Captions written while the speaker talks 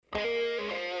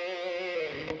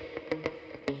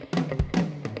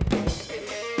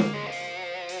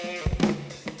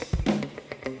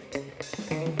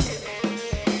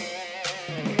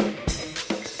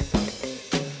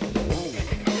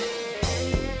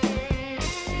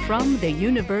From the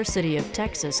University of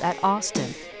Texas at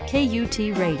Austin, KUT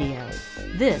Radio.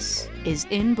 This is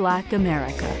In Black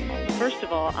America. First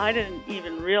of all, I didn't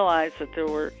even realize that there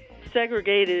were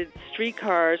segregated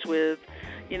streetcars with,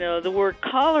 the word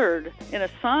colored in a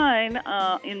sign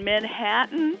in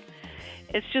Manhattan.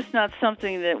 It's just not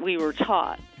something that we were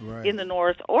taught in the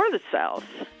North or the South.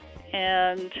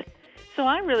 And so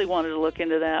I really wanted to look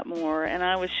into that more, and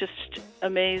I was just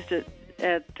amazed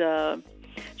at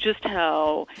just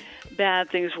how bad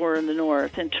things were in the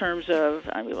North in terms of,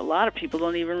 a lot of people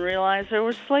don't even realize there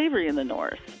was slavery in the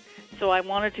North. So I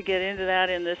wanted to get into that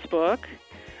in this book,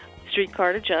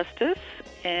 Streetcar to Justice,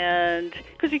 and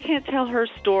because you can't tell her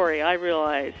story, I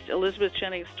realized, Elizabeth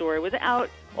Jennings' story, without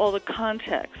all the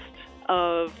context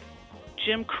of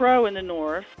Jim Crow in the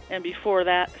North, and before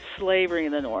that, slavery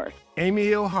in the North. Amy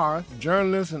Hill Harth,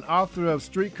 journalist and author of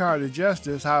Streetcar to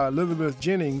Justice, How Elizabeth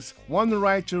Jennings Won the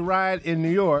Right to Ride in New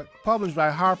York, published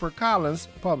by HarperCollins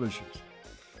Publishers.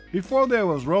 Before there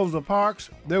was Rosa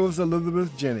Parks, there was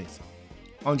Elizabeth Jennings.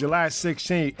 On July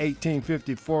 16,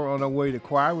 1854, on her way to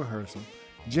choir rehearsal,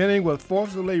 Jennings was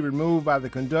forcefully removed by the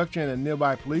conductor and a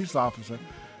nearby police officer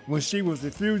when she was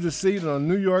refused a seat on a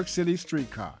New York City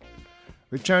streetcar.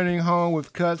 Returning home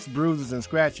with cuts, bruises, and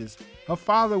scratches, her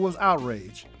father was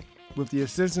outraged. With the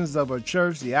assistance of her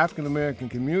church, the African-American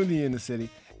community in the city,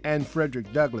 and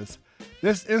Frederick Douglass,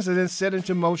 this incident set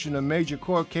into motion a major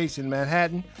court case in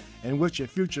Manhattan in which a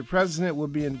future president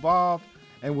would be involved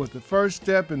and was the first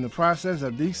step in the process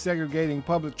of desegregating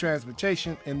public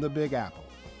transportation in the Big Apple.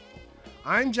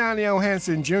 I'm Johnny O.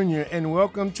 Hanson Jr., and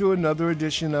welcome to another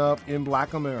edition of In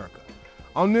Black America.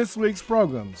 On this week's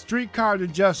program, Streetcar to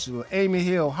Justice with Amy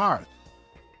Hill Harth,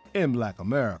 In Black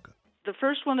America. The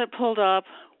first one that pulled up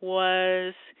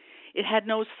was, it had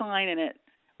no sign in it,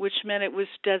 which meant it was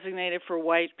designated for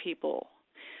white people.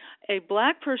 A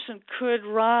black person could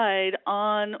ride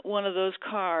on one of those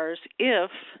cars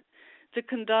if the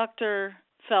conductor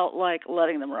felt like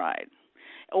letting them ride,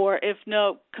 or if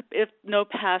no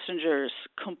passengers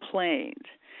complained.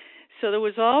 So there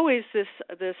was always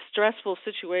this stressful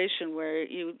situation where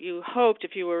you hoped,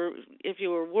 if you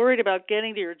were worried about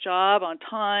getting to your job on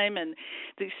time, and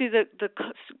you see the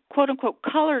quote unquote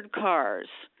colored cars,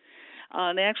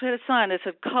 they actually had a sign that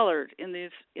said colored in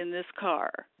this car.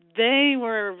 They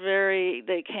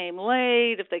came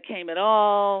late, if they came at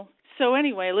all. So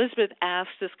anyway, Elizabeth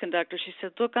asked this conductor, she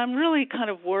said, look, I'm really kind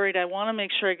of worried. I want to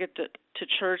make sure I get to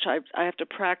church. I have to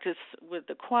practice with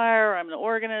the choir. I'm an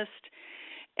organist.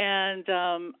 And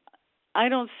I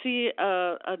don't see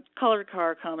a colored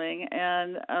car coming,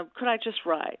 and could I just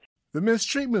ride? The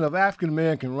mistreatment of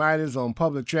African-American riders on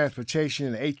public transportation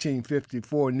in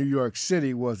 1854 New York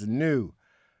City wasn't new.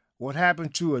 What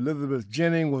happened to Elizabeth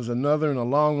Jennings was another in a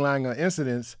long line of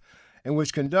incidents in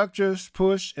which conductors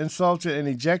pushed, insulted, and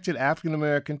ejected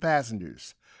African-American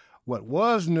passengers. What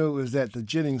was new is that the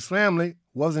Jennings family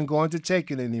wasn't going to take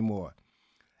it anymore.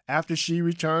 After she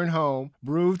returned home,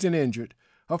 bruised and injured,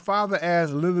 her father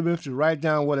asked Elizabeth to write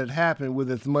down what had happened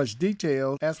with as much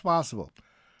detail as possible.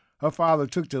 Her father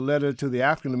took the letter to the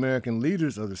African-American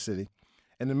leaders of the city.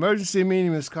 An emergency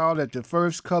meeting was called at the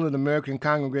First Colored American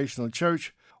Congregational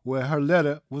Church, where her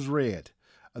letter was read.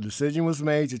 A decision was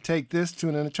made to take this to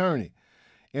an attorney.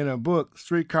 In her book,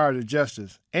 Streetcar to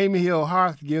Justice, Amy Hill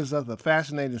Harth gives us a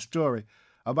fascinating story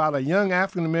about a young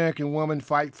African-American woman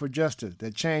fight for justice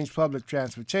that changed public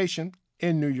transportation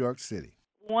in New York City.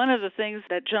 One of the things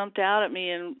that jumped out at me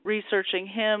in researching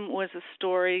him was a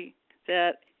story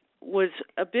that was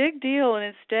a big deal in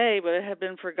its day, but it had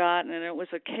been forgotten, and it was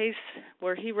a case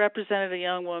where he represented a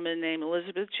young woman named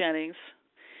Elizabeth Jennings,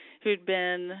 who'd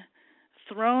been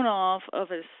thrown off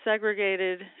of a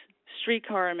segregated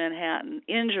streetcar in Manhattan,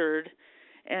 injured,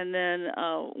 and then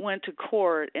went to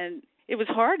court. And it was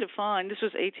hard to find. This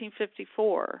was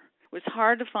 1854. It was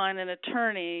hard to find an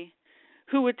attorney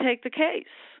who would take the case,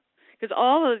 because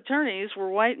all the attorneys were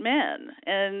white men,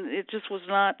 and it just was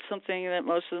not something that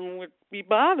most of them would be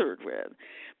bothered with.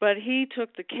 But he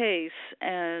took the case,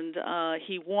 and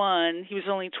he won. He was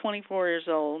only 24 years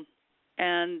old.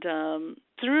 And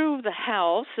through the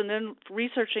house, and then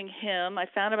researching him, I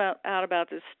found out about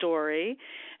this story,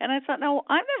 and I thought, no,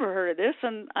 I've never heard of this,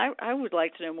 and I would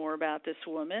like to know more about this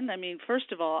woman. I mean,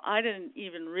 first of all, I didn't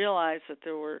even realize that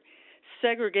there were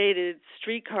segregated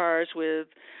streetcars with,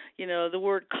 the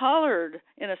word colored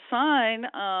in a sign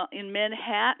in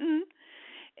Manhattan.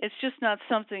 It's just not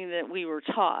something that we were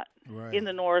taught in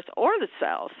the North or the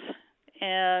South.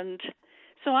 And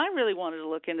so I really wanted to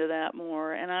look into that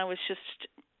more, and I was just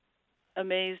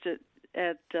amazed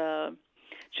at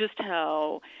just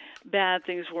how bad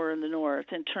things were in the North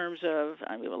in terms of,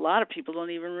 I mean, a lot of people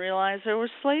don't even realize there was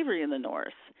slavery in the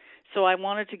North. So I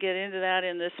wanted to get into that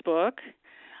in this book,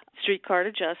 Streetcar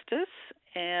to Justice,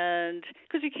 and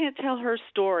because you can't tell her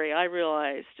story, I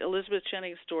realized, Elizabeth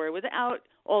Jennings' story, without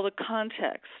all the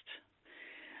context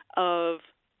of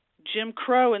Jim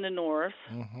Crow in the North,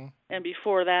 and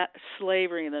before that,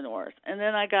 slavery in the North. And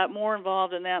then I got more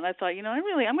involved in that, and I thought, I'm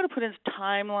going to put in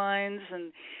timelines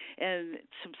and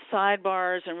some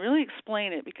sidebars and really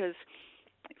explain it, because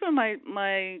even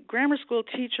my grammar school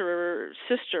teacher or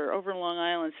sister over in Long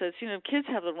Island says, kids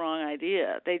have the wrong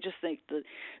idea. They just think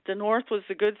the North was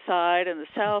the good side and the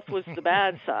South was the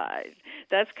bad side.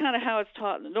 That's kind of how it's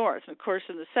taught in the North. And of course,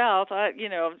 in the South,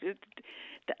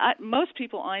 most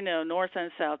people I know, North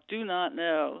and South, do not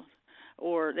know,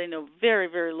 or they know very,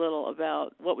 very little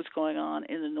about what was going on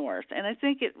in the North. And I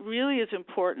think it really is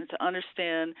important to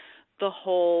understand the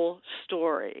whole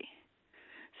story.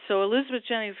 So Elizabeth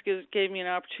Jennings gave me an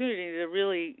opportunity to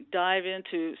really dive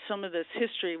into some of this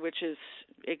history which is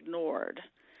ignored.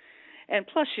 And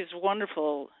plus, she's a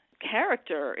wonderful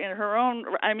character in her own.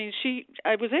 I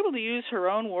was able to use her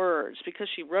own words, because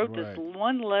she wrote this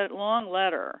long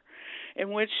letter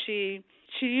in which she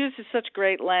uses such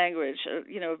great language,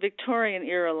 Victorian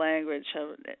era language.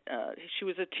 She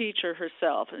was a teacher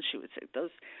herself, and she would say,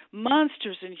 "Those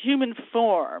monsters in human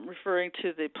form," referring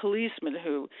to the policeman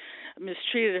who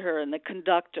mistreated her, and the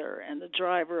conductor, and the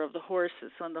driver of the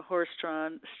horses on the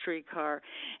horse-drawn streetcar.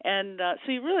 And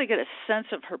so you really get a sense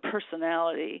of her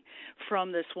personality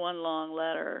from this one long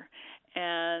letter.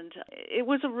 And it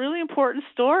was a really important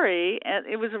story, and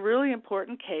it was a really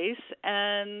important case.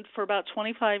 And for about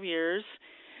 25 years,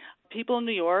 people in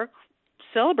New York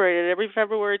celebrated every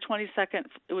February 22nd.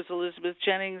 It was Elizabeth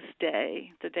Jennings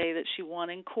Day, the day that she won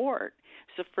in court.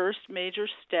 It's the first major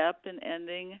step in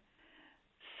ending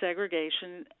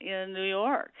segregation in New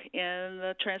York in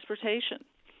the transportation.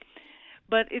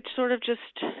 But it sort of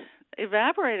just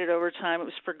evaporated over time. It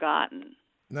was forgotten.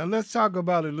 Now let's talk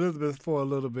about Elizabeth for a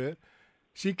little bit.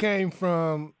 She came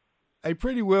from a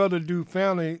pretty well-to-do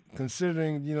family,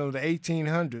 considering, the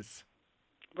 1800s.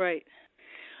 Right.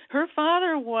 Her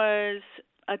father was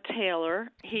a tailor.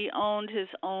 He owned his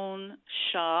own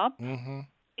shop.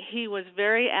 He was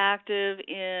very active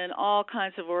in all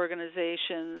kinds of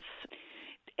organizations,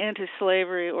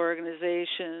 anti-slavery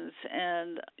organizations,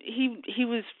 and he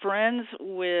was friends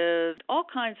with all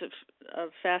kinds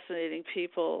of fascinating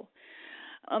people,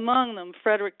 among them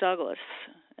Frederick Douglass.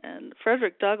 And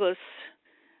Frederick Douglass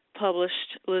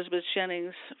published Elizabeth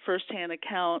Jennings' first-hand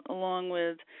account along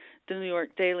with the New York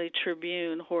Daily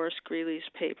Tribune, Horace Greeley's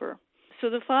paper. So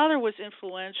the father was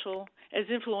influential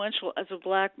as a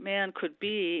black man could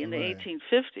be in the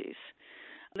 1850s.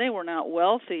 They were not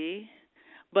wealthy,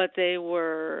 but they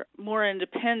were more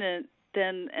independent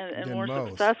than more most.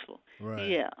 successful. Right.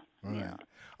 Yeah. Right. Yeah.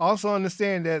 Also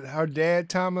understand that her dad,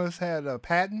 Thomas, had a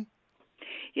patent?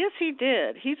 Yes, he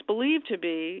did. He's believed to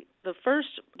be the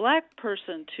first black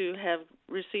person to have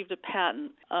received a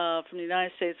patent from the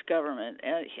United States government.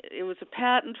 It was a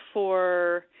patent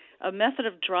for a method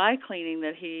of dry cleaning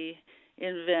that he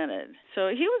invented. So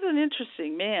he was an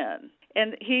interesting man.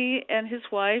 And he and his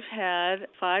wife had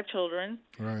 5 children,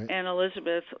 and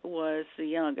Elizabeth was the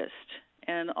youngest.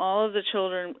 And all of the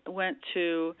children went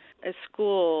to a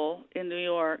school in New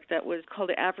York that was called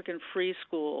the African Free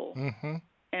School.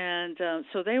 And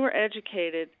so they were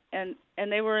educated, and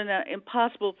they were in that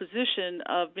impossible position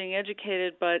of being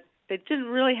educated, but they didn't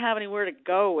really have anywhere to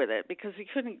go with it because they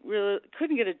couldn't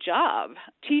get a job.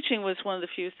 Teaching was one of the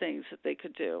few things that they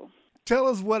could do. Tell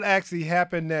us what actually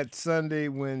happened that Sunday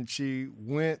when she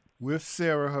went with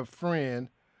Sarah, her friend,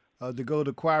 to go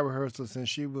to choir rehearsals, and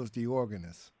she was the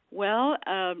organist. Well,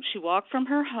 she walked from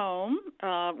her home,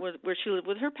 where she lived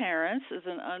with her parents as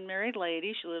an unmarried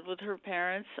lady. She lived with her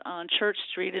parents on Church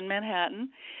Street in Manhattan.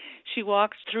 She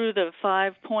walked through the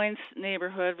 5 Points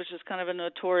neighborhood, which is kind of a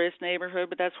notorious neighborhood,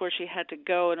 but that's where she had to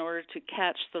go in order to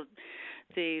catch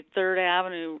the 3rd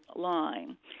Avenue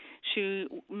line. She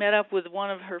met up with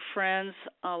one of her friends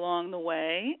along the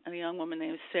way, a young woman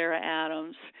named Sarah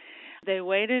Adams. They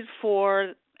waited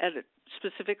at a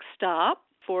specific stop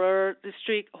for the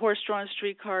horse-drawn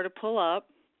streetcar to pull up,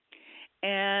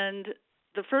 and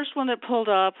the first one that pulled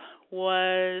up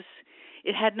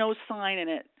it had no sign in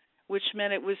it, which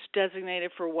meant it was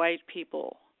designated for white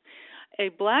people. A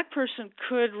black person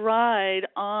could ride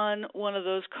on one of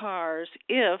those cars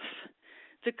if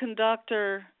the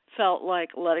conductor felt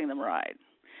like letting them ride,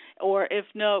 or if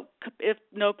no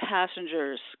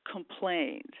passengers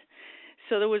complained.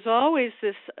 So there was always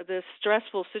this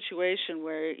stressful situation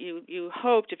where you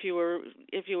hoped, if you were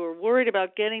worried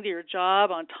about getting to your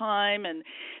job on time, and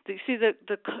you see the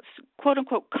quote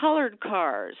unquote colored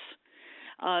cars,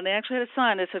 they actually had a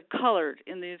sign that said colored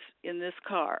in this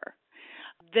car.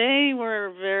 They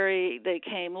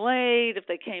came late, if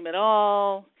they came at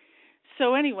all.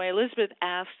 So anyway, Elizabeth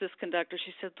asked this conductor,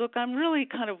 she said, look, I'm really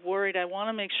kind of worried. I want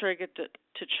to make sure I get to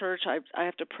church. I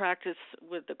have to practice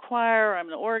with the choir. I'm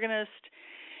an organist.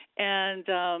 And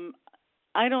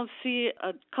I don't see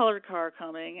a colored car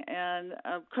coming. And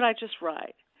could I just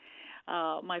ride,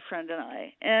 my friend and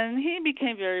I? And he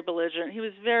became very belligerent. He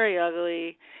was very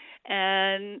ugly.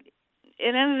 And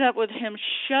it ended up with him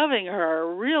shoving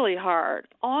her really hard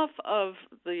off of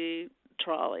the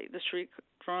trolley,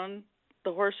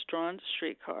 the horse-drawn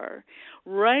streetcar,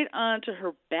 right onto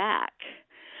her back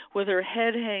with her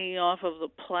head hanging off of the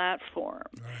platform.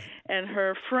 Right. And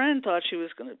her friend thought she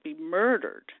was going to be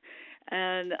murdered.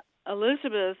 And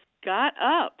Elizabeth got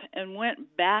up and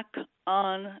went back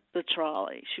on the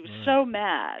trolley. She was so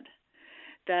mad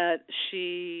that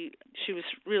she was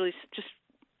really just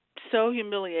so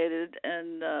humiliated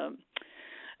and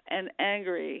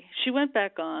angry. She went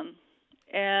back on.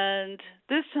 And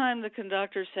this time the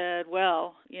conductor said,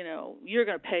 well, you're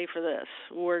going to pay for this,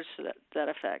 words to that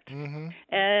effect. Mm-hmm.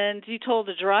 And he told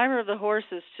the driver of the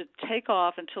horses to take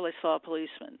off until they saw a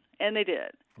policeman. And they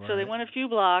did. Right. So they went a few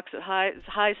blocks at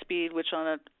high speed, which on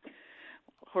a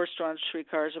horse-drawn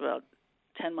streetcar is about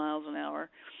 10 miles an hour.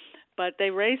 But they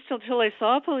raced until they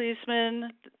saw a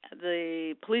policeman.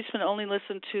 The policeman only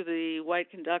listened to the white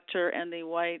conductor and the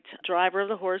white driver of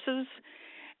the horses.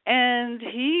 And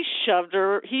he shoved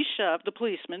Elizabeth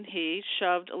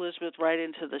right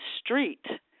into the street.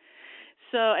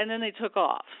 So, and then they took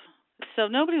off. So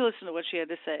nobody listened to what she had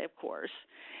to say, of course.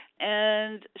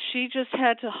 And she just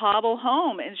had to hobble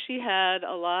home. And she had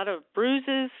a lot of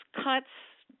bruises, cuts,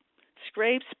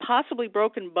 scrapes, possibly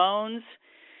broken bones.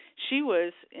 She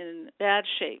was in bad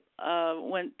shape.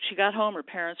 When she got home, her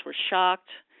parents were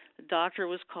shocked. The doctor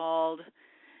was called,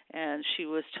 and she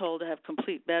was told to have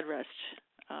complete bed rest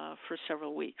for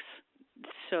several weeks.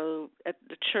 So at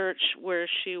the church where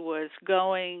she was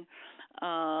going,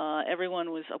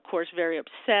 everyone was, of course, very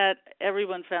upset.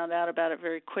 Everyone found out about it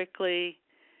very quickly,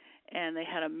 and they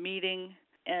had a meeting,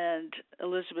 and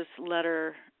Elizabeth's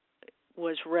letter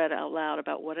was read out loud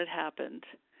about what had happened.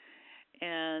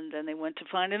 And then they went to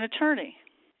find an attorney.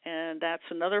 And that's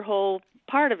another whole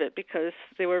part of it, because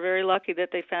they were very lucky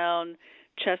that they found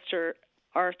Chester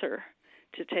Arthur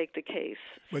to take the case.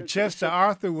 But Chester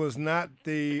Arthur was not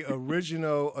the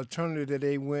original attorney that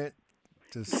they went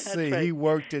to see. Right. He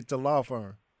worked at the law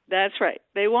firm. That's right.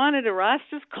 They wanted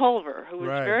Erastus Culver, who was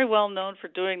very well known for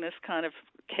doing this kind of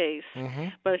case. Mm-hmm.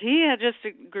 But he had just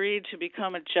agreed to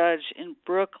become a judge in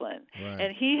Brooklyn. Right.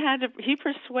 And he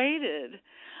persuaded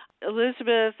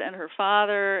Elizabeth and her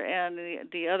father and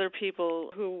the other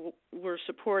people who were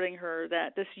supporting her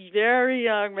that this very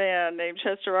young man named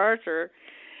Chester Arthur,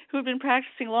 who had been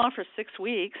practicing law for 6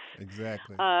 weeks,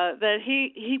 exactly, that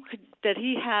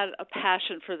he had a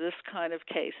passion for this kind of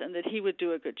case and that he would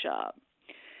do a good job.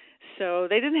 So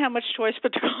they didn't have much choice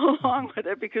but to go along with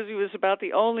it, because he was about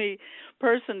the only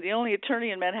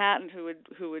attorney in Manhattan who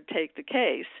would take the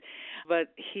case.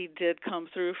 But he did come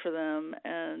through for them,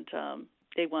 and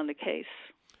they won the case.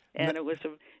 And it was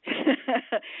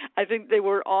I think they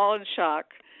were all in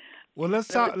shock. Well, let's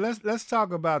talk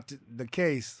about the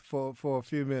case for a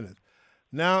few minutes.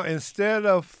 Now, instead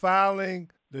of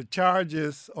filing the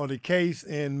charges or the case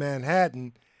in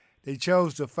Manhattan, they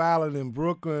chose to file it in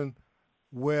Brooklyn,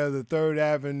 where the Third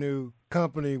Avenue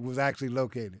company was actually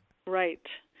located. Right.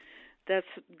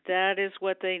 That is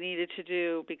what they needed to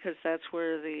do, because that's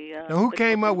where the. Now, who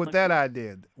came up with that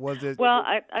idea? Was it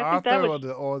I Arthur think that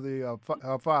was,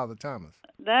 her father Thomas?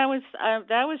 That was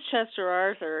Chester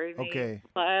Arthur. Okay.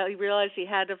 He realized he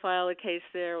had to file a case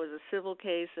there. It was a civil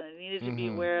case, and it needed to be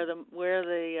where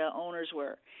the owners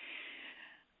were.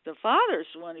 The father's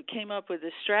the one who came up with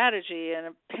this strategy,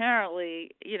 and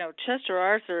apparently, Chester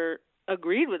Arthur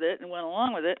agreed with it and went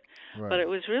along with it. Right. But it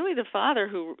was really the father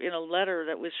who, in a letter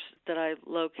that I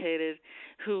located,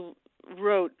 who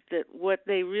wrote that what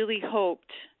they really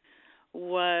hoped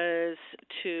was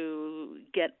to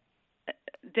get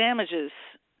damages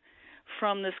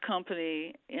from this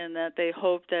company, in that they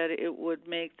hoped that it would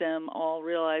make them all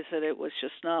realize that it was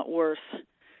just not worth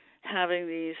having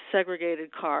these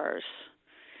segregated cars.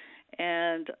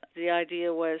 And the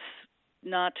idea was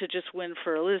not to just win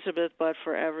for Elizabeth, but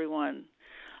for everyone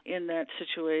in that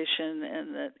situation,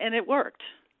 and it worked.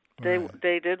 Right.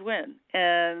 They did win,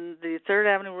 and the Third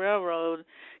Avenue Railroad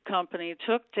company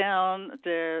took down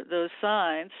those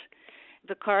signs.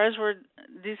 The cars were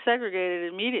desegregated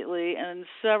immediately, and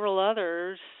several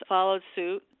others followed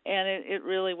suit, and it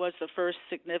really was the first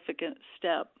significant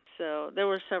step. So there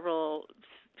were several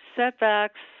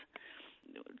setbacks,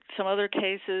 some other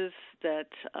cases that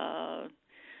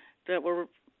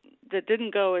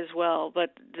didn't go as well,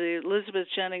 but the Elizabeth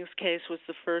Jennings case was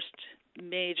the first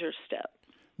major step.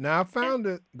 Now I found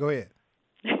it. Go ahead.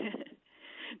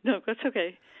 No, that's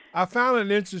okay. I found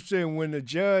it interesting when the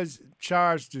judge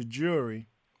charged the jury.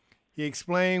 He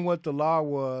explained what the law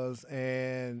was,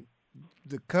 and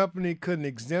the company couldn't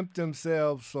exempt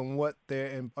themselves from what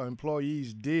their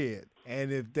employees did.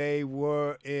 And if they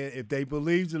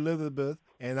believed Elizabeth,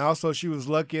 and also she was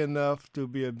lucky enough to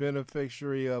be a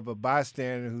beneficiary of a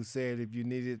bystander who said if you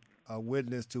needed a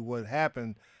witness to what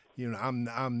happened,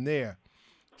 I'm there.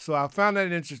 So I found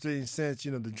that interesting since,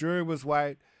 the jury was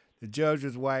white, the judge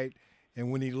was white,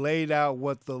 and when he laid out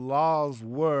what the laws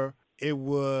were, it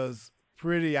was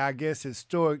pretty, I guess,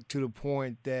 historic to the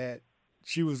point that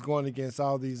she was going against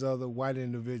all these other white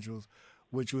individuals,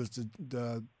 which was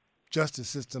the justice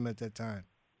system at that time.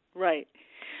 Right.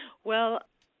 Well,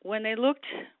 when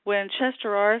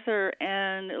Chester Arthur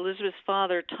and Elizabeth's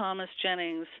father, Thomas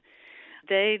Jennings,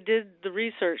 they did the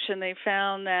research and they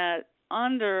found that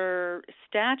under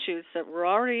statutes that were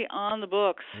already on the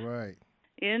books right.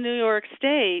 in New York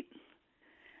State,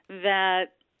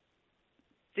 that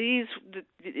these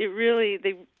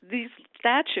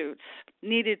statutes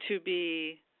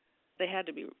had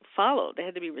to be followed. They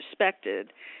had to be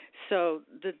respected. So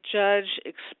the judge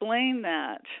explained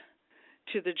that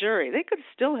to the jury. They could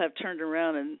still have turned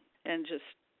around and just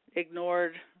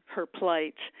ignored her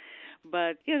plight.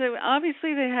 But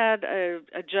obviously they had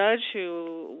a judge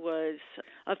who was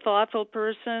a thoughtful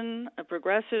person, a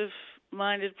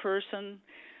progressive-minded person,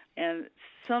 and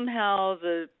somehow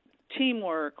the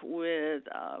teamwork with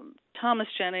Thomas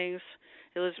Jennings,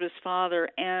 Elizabeth's father,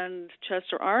 and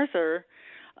Chester Arthur,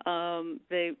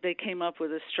 they came up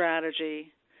with a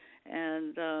strategy,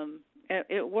 and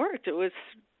it worked.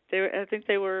 I think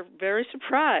they were very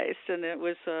surprised, and it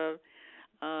was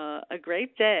a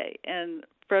great day. And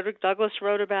Frederick Douglass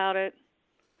wrote about it.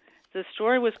 The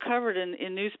story was covered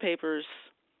in newspapers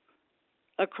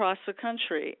across the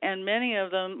country, and many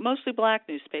of them, mostly black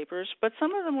newspapers, but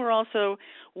some of them were also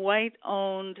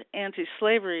white-owned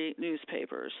anti-slavery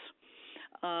newspapers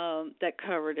that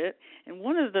covered it. And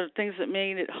one of the things that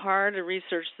made it hard to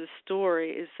research this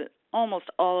story is that almost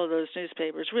all of those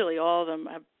newspapers, really all of them,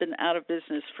 have been out of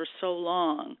business for so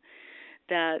long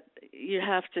that you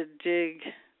have to dig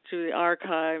through the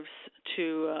archives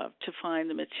to find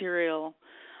the material.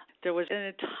 There was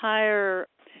an entire,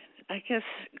 I guess,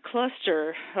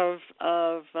 cluster of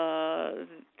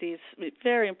these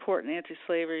very important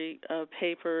anti-slavery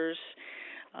papers,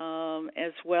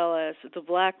 as well as the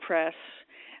black press,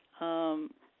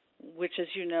 which, as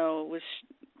you know, was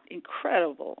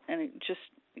incredible and just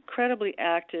incredibly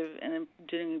active and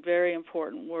doing very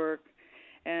important work.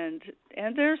 And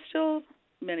there are still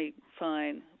many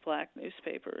fine black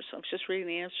newspapers. I was just reading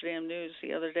the Amsterdam News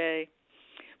the other day.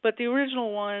 But the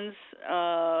original ones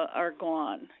are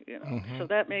gone, Mm-hmm. So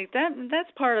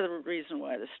that's part of the reason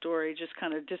why the story just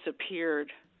kind of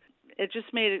disappeared. It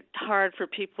just made it hard for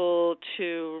people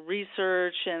to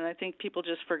research, and I think people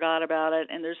just forgot about it.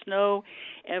 And there's no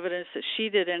evidence that she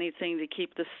did anything to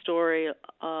keep the story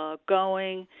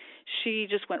going. She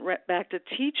just went right back to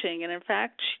teaching, and in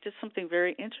fact, she did something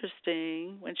very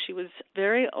interesting when she was a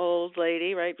very old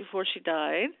lady, right before she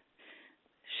died.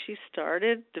 She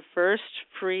started the first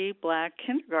free black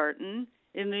kindergarten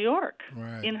in New York,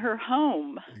 right. in her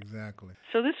home. Exactly.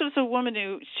 So this was a woman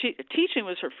who, teaching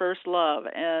was her first love,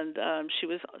 and she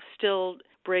was still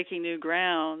breaking new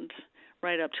ground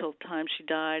right up till the time she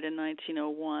died in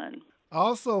 1901. I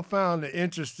also found it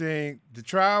interesting, the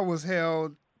trial was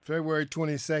held February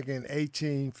 22nd,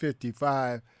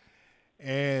 1855,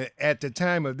 and at the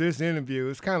time of this interview,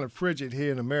 it's kind of frigid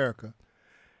here in America.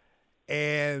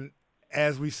 And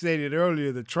as we stated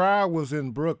earlier, the trial was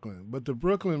in Brooklyn, but the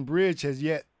Brooklyn Bridge has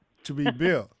yet to be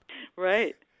built.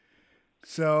 Right.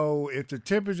 So if the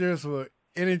temperatures were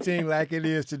anything like it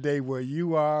is today where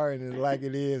you are and like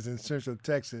it is in Central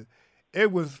Texas,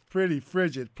 it was pretty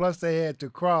frigid. Plus, they had to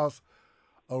cross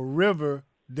a river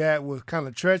that was kind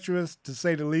of treacherous, to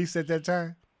say the least, at that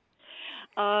time.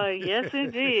 Yes,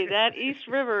 indeed. That East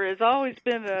River has always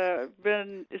been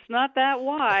it's not that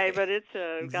wide, but it's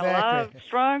got a lot of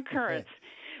strong currents.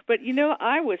 But,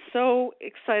 I was so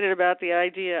excited about the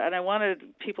idea, and I wanted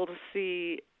people to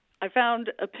see I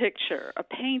found a picture, a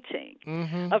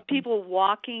painting of people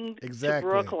walking to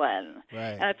Brooklyn.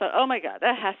 Right. And I thought, oh my God,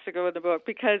 that has to go in the book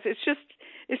because it's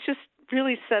just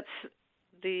really sets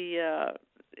the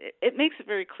it makes it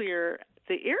very clear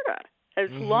the era.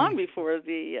 It's long before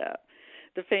the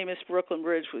famous Brooklyn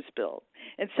Bridge was built.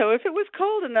 And so if it was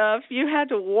cold enough, you had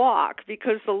to walk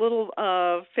because the little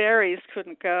ferries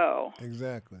couldn't go.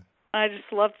 Exactly. I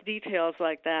just love details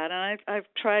like that, and I've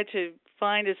tried to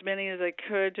find as many as I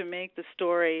could to make the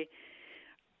story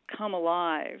come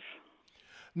alive.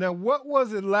 Now, what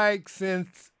was it like,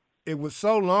 since it was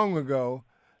so long ago,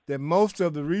 that most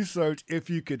of the research, if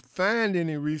you could find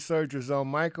any researchers on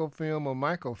microfilm or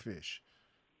microfiche?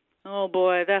 Oh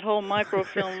boy, that whole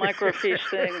microfilm, microfiche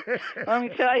thing. Let me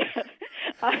tell you.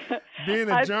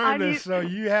 Being a journalist, so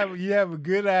you have a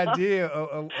good idea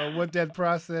of what that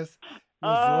process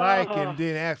was like, and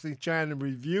then actually trying to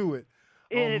review it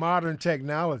on modern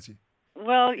technology.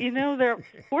 Well, there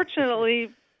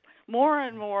fortunately more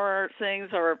and more things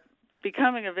are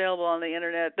becoming available on the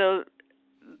internet, though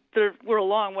we're a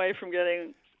long way from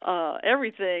getting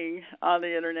everything on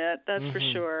the internet, that's for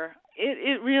sure.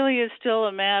 It really is still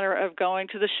a matter of going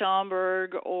to the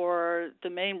Schomburg or the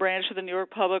main branch of the New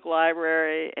York Public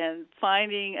Library and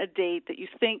finding a date that you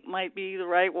think might be the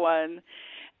right one,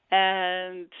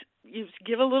 and you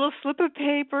give a little slip of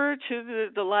paper to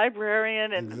the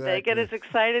librarian, and they get as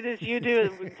excited as you do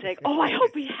and say, oh, I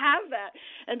hope we have that.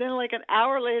 And then like an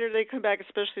hour later they come back,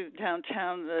 especially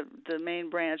downtown, the main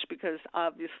branch, because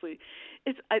obviously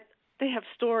they have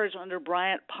storage under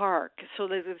Bryant Park, so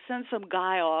they send some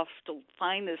guy off to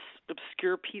find this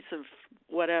obscure piece of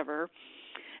whatever.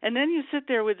 And then you sit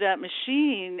there with that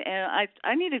machine, and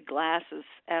I needed glasses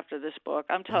after this book.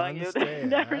 I'm telling you, that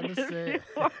never did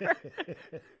before.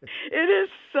 It is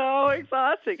so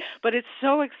exhausting, but it's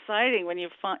so exciting when you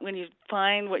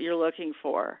find what you're looking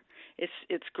for.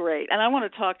 It's great, and I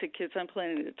want to talk to kids. I'm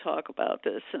planning to talk about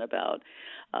this and about.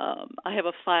 I have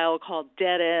a file called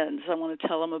Dead Ends. I want to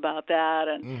tell them about that,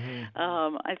 and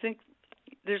I think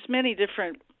there's many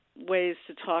different ways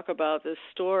to talk about this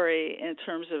story in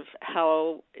terms of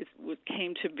how it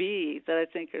came to be that I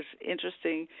think is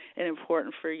interesting and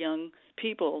important for young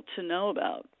people to know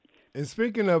about. And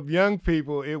speaking of young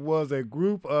people, it was a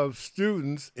group of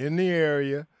students in the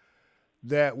area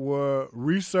that were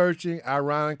researching,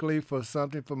 ironically, for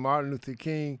something for Martin Luther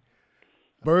King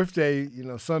birthday,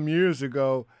 some years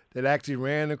ago, that actually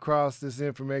ran across this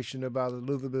information about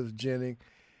Elizabeth Jennings.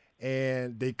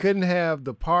 And they couldn't have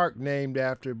the park named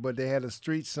after, but they had a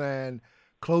street sign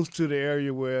close to the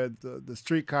area where the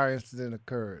streetcar incident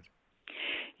occurred.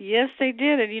 Yes, they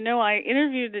did. And, I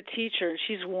interviewed the teacher, and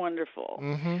she's wonderful.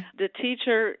 The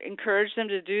teacher encouraged them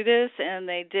to do this, and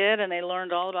they did, and they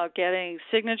learned all about getting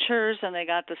signatures, and they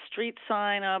got the street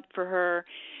sign up for her,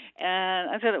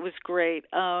 and I thought it was great.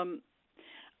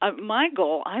 My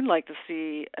goal, I'd like to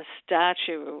see a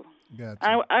statue.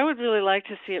 Gotcha. I would really like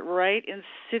to see it right in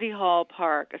City Hall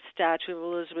Park, a statue of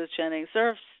Elizabeth Jennings.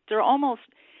 There are almost,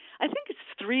 I think it's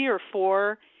 3 or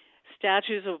 4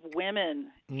 statues of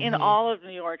women in all of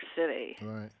New York City.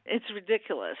 Right. It's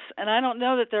ridiculous, and I don't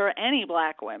know that there are any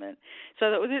black women.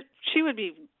 So she would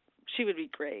be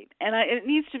great, and it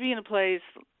needs to be in a place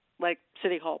like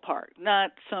City Hall Park,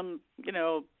 not some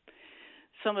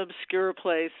obscure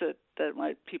place that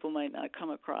people might not come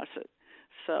across it.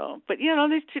 So, but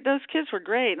those kids were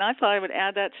great, and I thought I would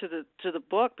add that to the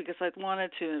book because I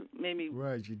wanted to maybe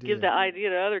give the idea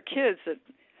to other kids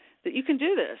that you can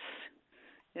do this.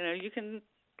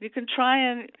 You can try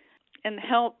and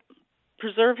help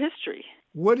preserve history.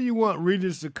 What do you want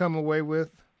readers to come away with?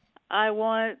 I'd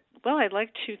like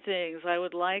 2 things. I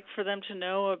would like for them to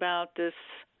know about this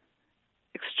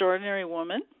extraordinary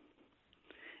woman,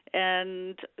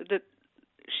 and that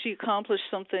she accomplished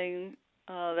something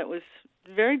that was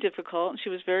very difficult, and she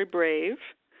was very brave,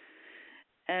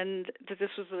 and that this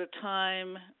was at a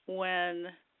time when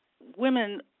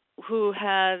women who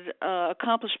had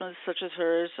accomplishments such as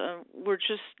hers were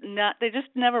they just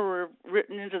never were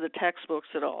written into the textbooks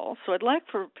at all. So I'd like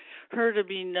for her to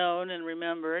be known and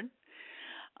remembered.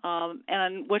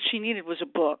 And what she needed was a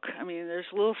book. I mean, there's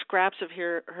little scraps of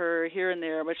her here and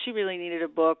there, but she really needed a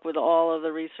book with all of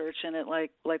the research in it,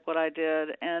 like what I did.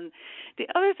 And the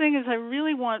other thing is I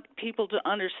really want people to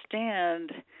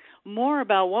understand more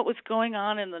about what was going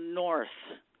on in the North.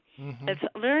 It's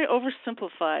very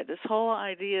oversimplified, this whole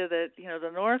idea that,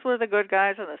 the North were the good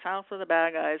guys and the South were the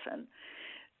bad guys. And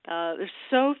there's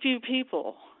so few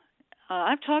people.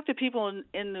 I've talked to people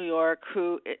in New York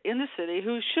in the city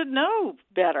who should know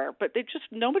better, but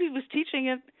nobody was teaching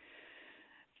it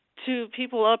to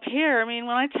people up here. I mean,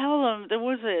 when I tell them there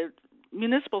was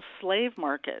municipal slave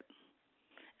market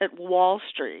at Wall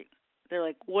Street. They're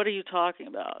like, what are you talking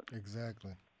about?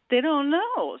 Exactly. They don't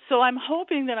know. So I'm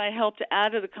hoping that I help to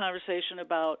add to the conversation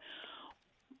about,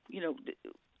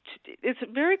 it's a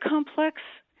very complex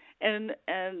and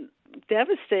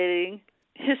devastating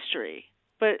history.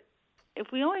 But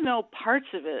if we only know parts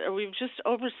of it, or we've just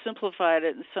oversimplified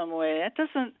it in some way, that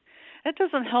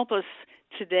doesn't help us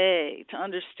today to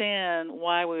understand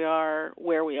why we are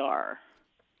where we are.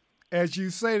 As you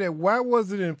say that, why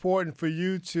was it important for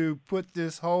you to put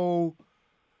this whole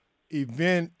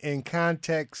event in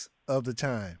context of the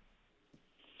time?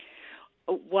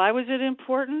 Why was it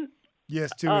important?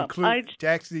 Yes, to include, to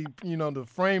actually, to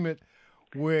frame it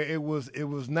where it was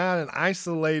not an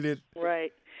isolated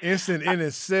incident in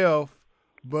itself,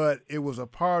 but it was a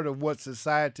part of what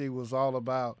society was all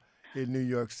about in New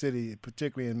York City,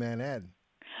 particularly in Manhattan.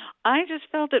 I just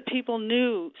felt that people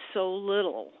knew so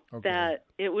little that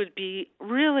it would be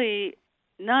really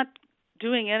not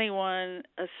doing anyone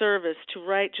a service to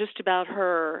write just about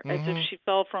her as if she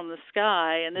fell from the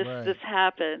sky and this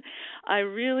happened. I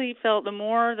really felt the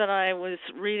more that I was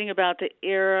reading about the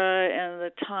era and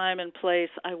the time and place,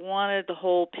 I wanted the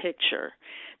whole picture.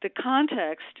 The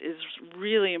context is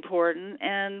really important,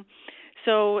 and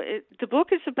so the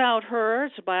book is about her.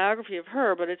 It's a biography of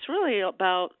her, but it's really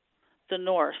about the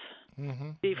North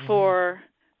before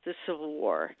the Civil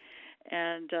War.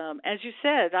 And as you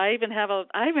said, I even have a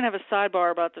sidebar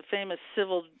about the famous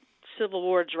Civil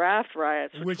War draft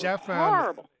riots, which were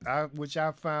horrible. Which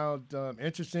I found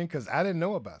interesting because I didn't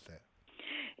know about that.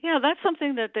 Yeah, that's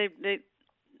something that they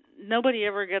nobody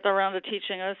ever gets around to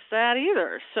teaching us that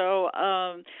either. So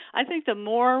I think the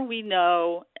more we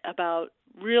know about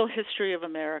real history of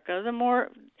America, the more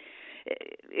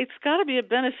it's got to be a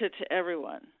benefit to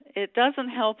everyone. It doesn't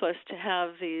help us to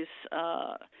have these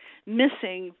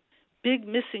big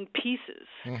missing pieces,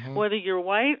 whether you're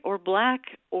white or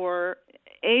black or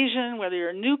Asian, whether you're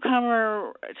a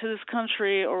newcomer to this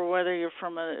country or whether you're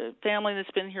from a family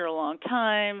that's been here a long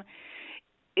time.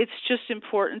 It's just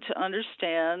important to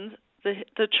understand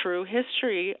the true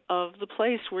history of the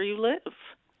place where you live.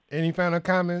 Any final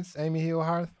comments, Amy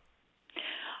Hill-Harth?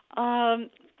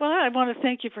 Well, I want to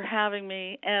thank you for having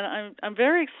me, and I'm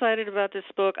very excited about this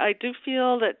book. I do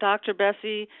feel that Dr.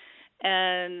 Bessie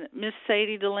and Miss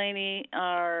Sadie Delaney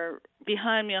are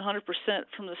behind me 100%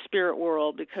 from the spirit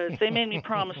world because they made me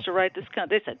promise to write this.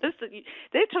 They said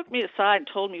they took me aside and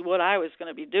told me what I was going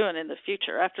to be doing in the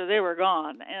future after they were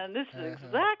gone, and this is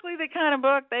exactly the kind of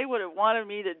book they would have wanted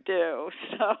me to do.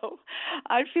 So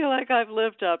I feel like I've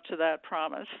lived up to that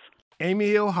promise.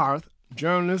 Amy Hill-Harth,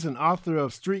 journalist and author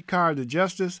of Streetcar to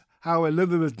Justice: How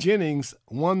Elizabeth Jennings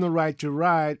Won the Right to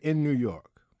Ride in New York.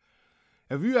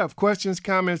 If you have questions,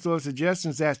 comments, or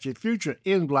suggestions as to future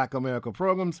In Black America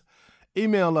programs,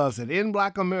 email us at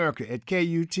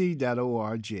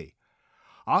inblackamerica@kut.org.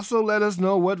 Also, let us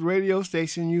know what radio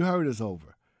station you heard us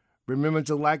over. Remember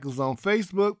to like us on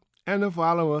Facebook and to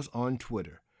follow us on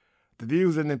Twitter. The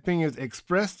views and opinions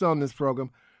expressed on this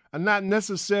program are not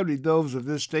necessarily those of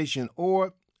this station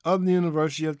or of the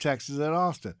University of Texas at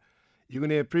Austin. You can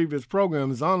hear previous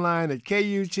programs online at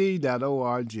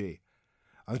kut.org.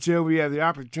 Until we have the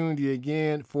opportunity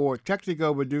again, for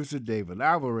technical producer David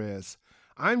Alvarez,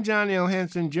 I'm John L.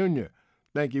 Hanson, Jr.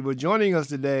 Thank you for joining us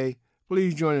today.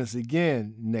 Please join us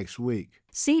again next week.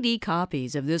 CD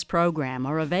copies of this program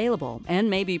are available and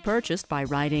may be purchased by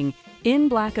writing In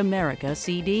Black America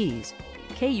CDs,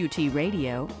 KUT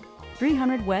Radio,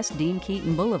 300 West Dean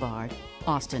Keaton Boulevard,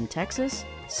 Austin, Texas,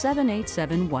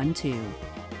 78712.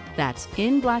 That's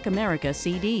In Black America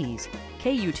CDs,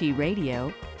 KUT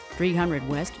Radio, 300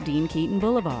 West Dean Keaton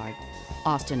Boulevard,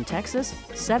 Austin, Texas,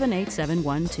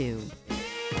 78712.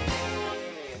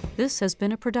 This has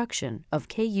been a production of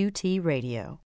KUT Radio.